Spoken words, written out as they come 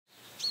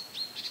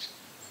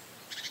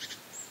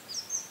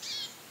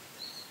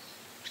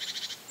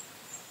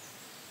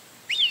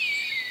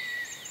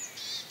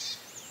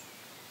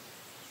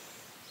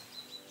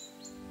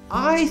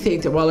I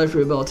think that wildlife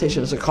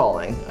rehabilitation is a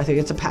calling. I think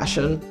it's a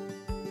passion.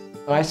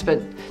 I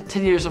spent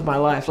 10 years of my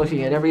life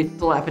looking at every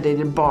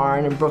dilapidated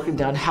barn and broken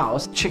down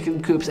house,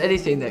 chicken coops,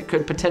 anything that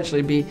could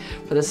potentially be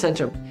for the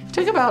center. It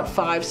took about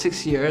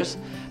 5-6 years,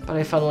 but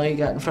I finally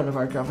got in front of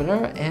our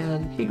governor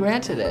and he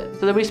granted it.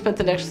 So then we spent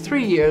the next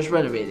 3 years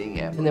renovating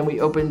it, and then we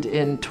opened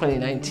in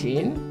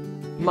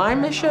 2019. My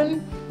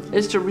mission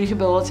is to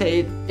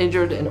rehabilitate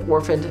injured and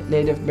orphaned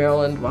native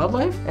Maryland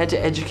wildlife and to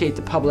educate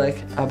the public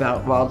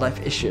about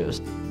wildlife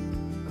issues.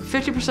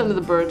 50% of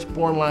the birds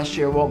born last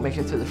year won't make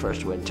it through the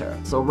first winter.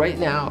 So right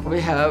now we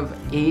have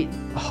 8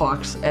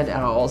 hawks and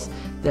owls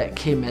that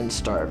came in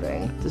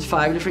starving. There's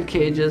 5 different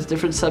cages,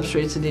 different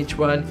substrates in each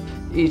one.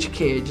 Each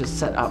cage is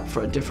set up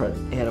for a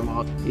different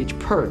animal. Each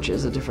perch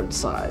is a different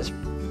size.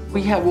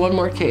 We have one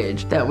more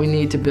cage that we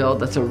need to build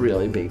that's a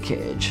really big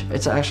cage.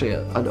 It's actually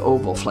an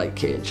oval flight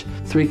cage.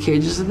 3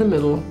 cages in the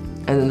middle,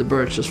 and then the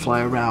birds just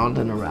fly around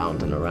and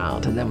around and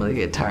around, and then when they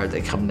get tired,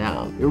 they come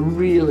down. It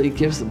really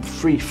gives them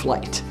free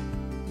flight.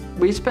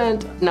 We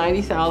spent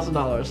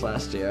 $90,000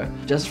 last year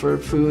just for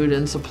food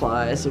and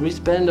supplies, and we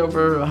spend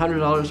over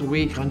 $100 a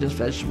week on just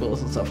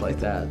vegetables and stuff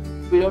like that.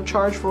 We don't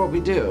charge for what we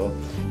do.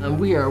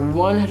 We are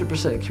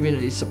 100%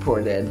 community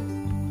supported.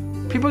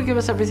 People give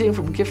us everything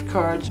from gift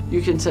cards.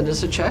 You can send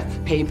us a check,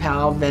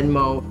 PayPal,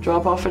 Venmo,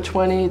 drop off for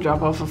 20,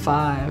 drop off for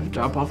 5,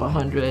 drop off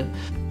 100.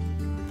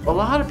 A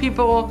lot of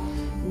people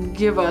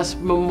give us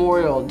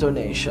memorial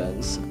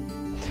donations.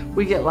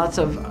 We get lots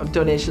of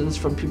donations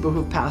from people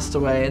who've passed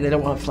away and they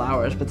don't want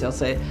flowers, but they'll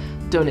say,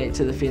 donate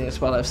to the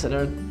Phoenix Wildlife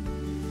Center.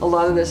 A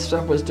lot of this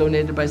stuff was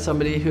donated by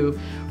somebody who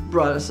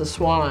brought us a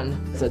swan.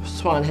 The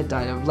swan had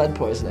died of lead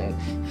poisoning.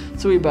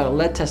 So we bought a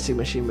lead testing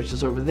machine, which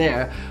is over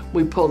there.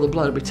 We pull the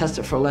blood, we test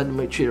it for lead, and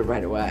we treat it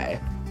right away.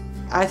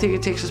 I think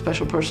it takes a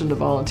special person to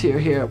volunteer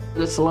here.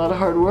 It's a lot of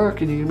hard work,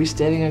 and you're gonna be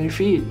standing on your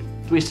feet.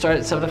 We start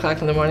at 7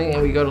 o'clock in the morning,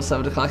 and we go till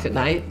 7 o'clock at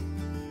night.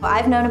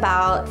 I've known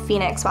about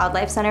Phoenix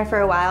Wildlife Center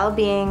for a while,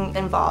 being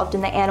involved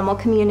in the animal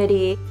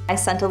community. I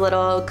sent a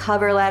little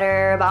cover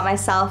letter about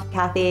myself.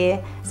 Kathy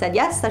said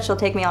yes, that she'll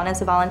take me on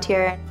as a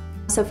volunteer.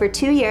 So for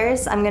 2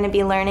 years, I'm going to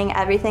be learning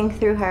everything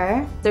through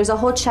her. There's a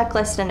whole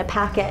checklist and a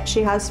packet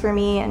she has for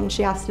me, and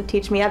she has to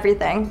teach me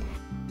everything.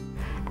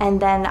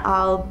 And then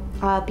I'll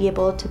be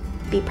able to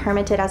be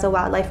permitted as a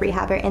wildlife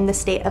rehabber in the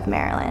state of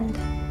Maryland.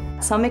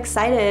 So I'm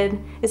excited.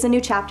 It's a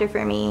new chapter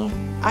for me.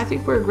 I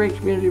think we're a great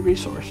community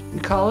resource. You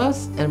call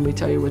us and we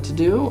tell you what to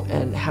do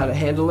and how to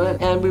handle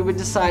it, and we would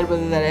decide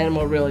whether that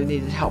animal really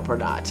needed help or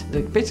not.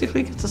 It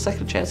basically gets a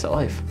second chance at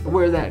life.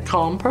 We're that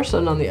calm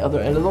person on the other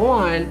end of the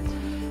line,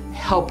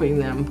 helping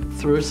them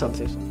through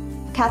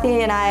something.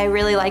 Kathy and I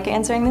really like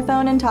answering the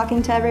phone and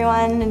talking to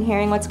everyone and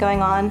hearing what's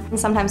going on. And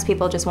sometimes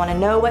people just want to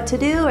know what to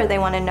do, or they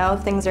want to know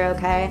if things are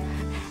okay.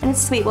 And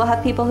it's sweet. We'll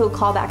have people who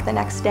call back the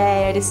next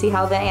day to see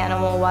how the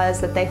animal was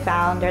that they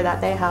found or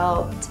that they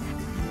helped.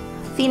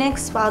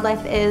 Phoenix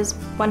Wildlife is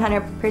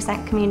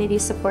 100% community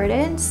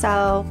supported,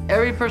 so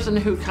every person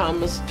who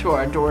comes to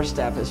our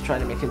doorstep is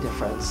trying to make a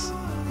difference.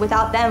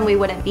 Without them, we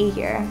wouldn't be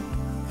here.